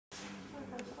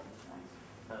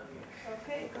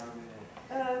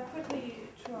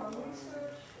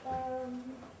research.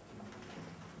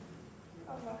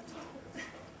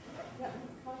 Yeah,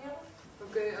 Marielle?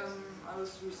 Okay, I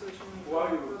was researching Who are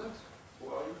you? products. Who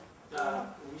are you?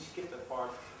 We skipped that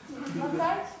part.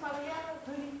 Matthijs, Marielle,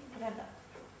 Rudy, Brenda.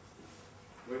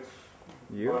 Which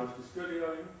year? part of the study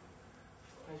are you?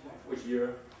 Which year?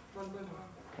 1.1.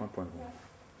 1.1.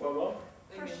 Well,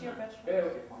 First year bachelor. Yeah,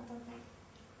 okay.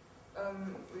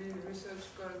 1.1. We research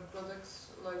current products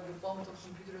like the bond of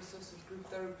computer-assisted group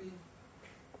therapy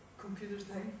computer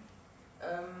thing.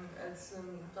 It's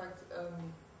in fact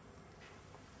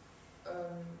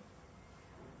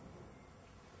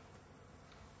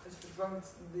it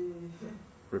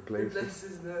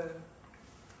replaces the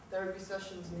therapy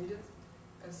sessions needed.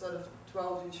 Instead of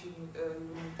 12, you need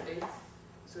 8.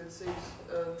 So it saves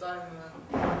time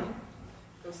and money.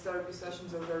 Because therapy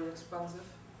sessions are very expensive.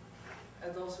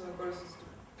 It also encourages the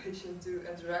patient to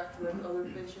interact with other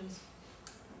patients,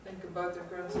 think about their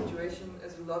current situation.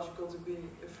 It's logical to be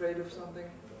afraid of something,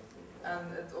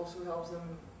 and it also helps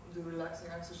them do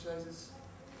relaxing exercises,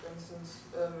 for instance,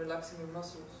 relaxing their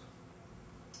muscles.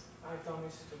 I found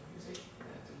music to music,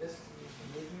 to listen to music,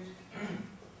 make music,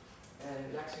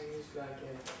 relaxing music like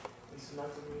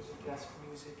instrumental music, classical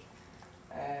music,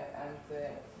 and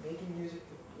making music.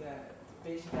 The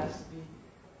patient has to be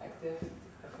active,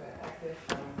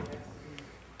 and you have to be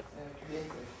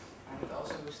creative, and it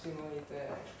also stimulate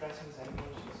expressions and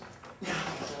emotions,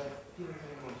 feelings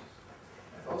and emotions.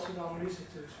 I've also done research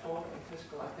to sport and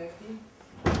physical activity.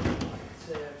 It's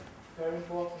very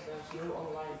important. There's no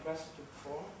online pressure to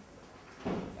perform.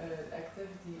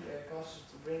 Activity causes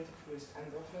the brain to produce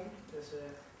endorphin.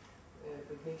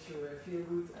 That makes you feel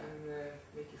good and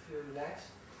make you feel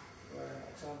relaxed. For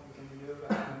example, you can do yoga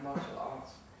and martial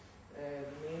arts.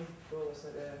 The main goal is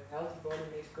that a healthy body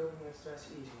makes coping with stress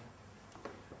easier.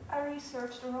 I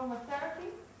researched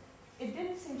aromatherapy. It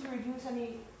didn't seem to reduce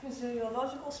any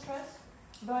physiological stress,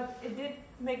 but it did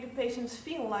make the patients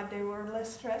feel like they were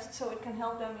less stressed, so it can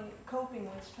help them in coping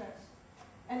with stress.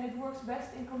 And it works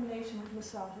best in combination with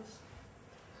massages.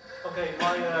 Okay,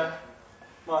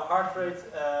 my heart rate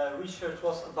research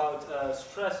was about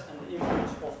stress and the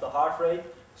influence of the heart rate.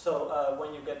 So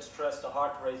when you get stressed, the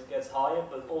heart rate gets higher,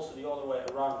 but also the other way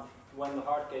around. When the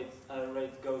heart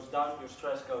rate goes down, your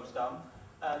stress goes down.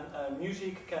 And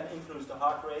music can influence the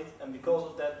heart rate, and because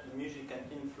of that, the music can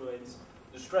influence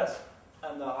the stress.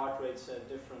 And the heart rate's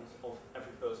different of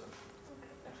every person.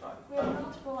 Okay. Next slide. We have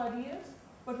multiple ideas,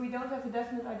 but we don't have a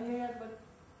definite idea yet, but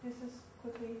this is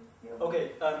quickly the overview.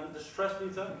 Okay, the stress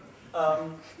meter.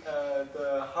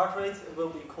 The heart rate will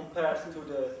be compared to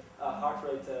the heart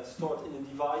rate stored in the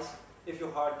device. If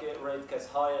your heart rate gets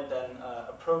higher than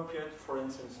appropriate, for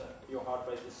instance, your heart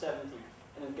rate is 70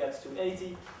 and it gets to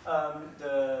 80,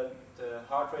 the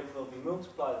heart rate will be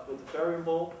multiplied with a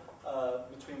variable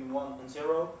between 1 and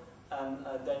 0, and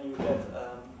then you get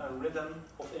a rhythm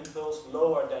of impulse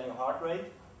lower than your heart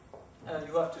rate.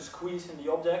 You have to squeeze in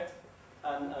the object,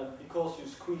 and because you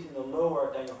squeeze in the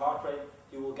lower than your heart rate,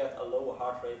 you will get a lower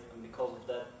heart rate, and because of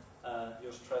that,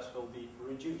 your stress will be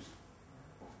reduced.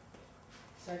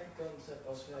 Second concept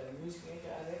was music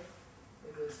maker addict.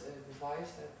 It is a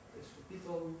device that is for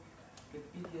people with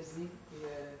PTSD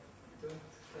who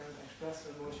can express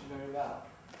their emotion very well.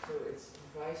 So it's a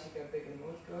device you can pick an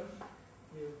emoticon.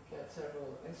 You get several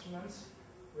instruments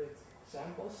with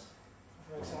samples.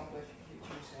 For example, if you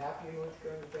choose a happy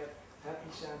emoticon, you get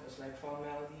happy samples like fun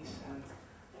melodies and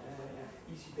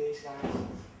easy bass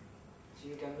lines. So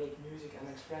you can make music and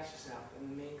express yourself. And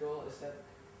the main goal is that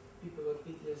people with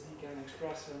PTSD can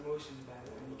express their emotions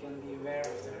better, and you can be aware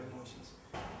of their emotions.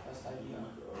 That's the idea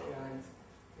behind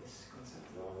this concept.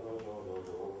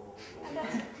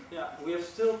 Yeah, we have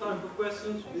still time for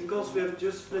questions because we have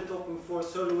just split up in 4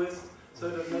 soloists, so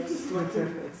that makes it 20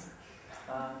 minutes.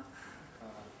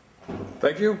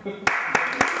 Thank you.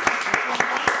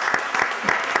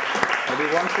 Maybe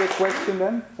one quick question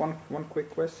then? One quick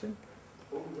question?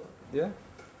 Yeah?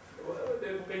 Well, the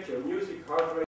picture, music, heart rate.